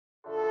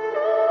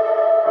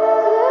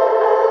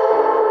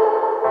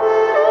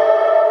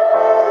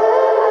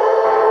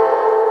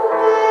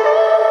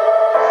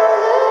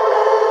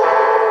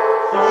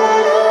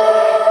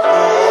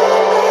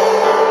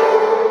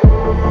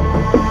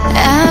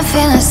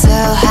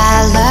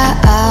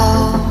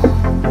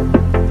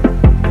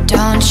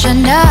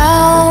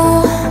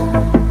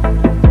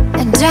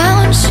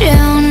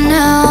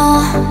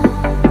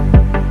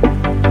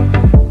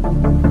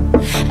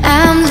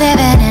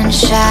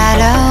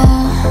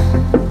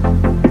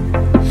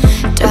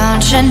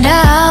you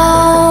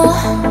know?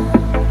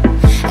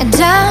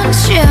 Don't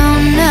you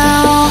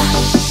know?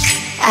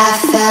 I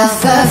fell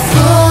for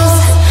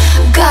fool's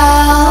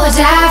gold.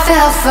 I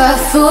fell for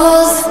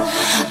fool's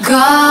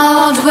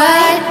gold.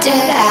 What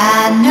did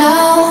I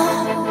know?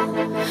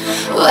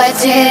 What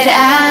did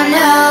I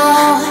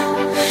know?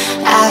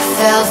 I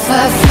fell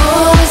for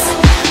fool's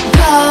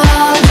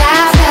gold.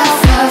 I fell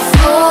for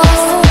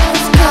fool's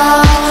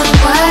gold.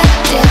 What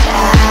did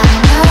I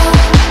know?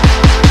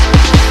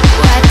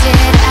 What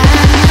did I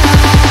know?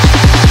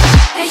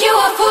 You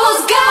were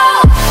fool's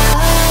gold.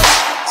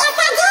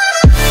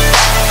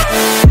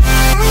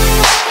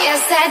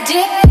 Yes, I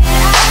did.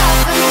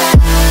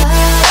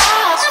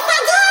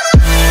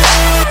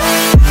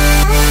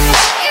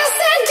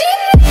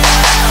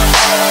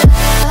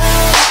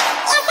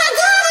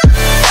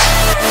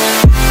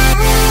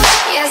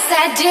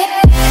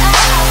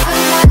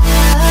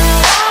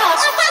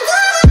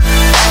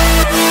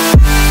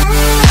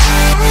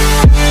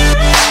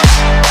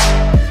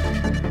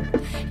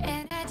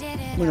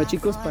 Bueno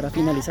chicos, para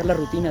finalizar la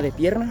rutina de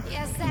pierna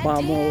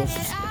vamos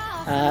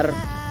a dar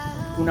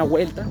una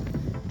vuelta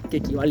que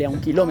equivale a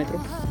 1 kilómetro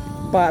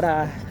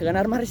para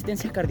ganar más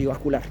resistencia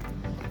cardiovascular.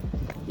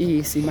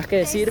 Y sin más que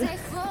decir,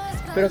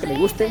 espero que les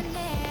guste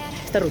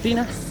esta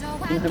rutina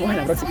y nos vemos en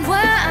la próxima.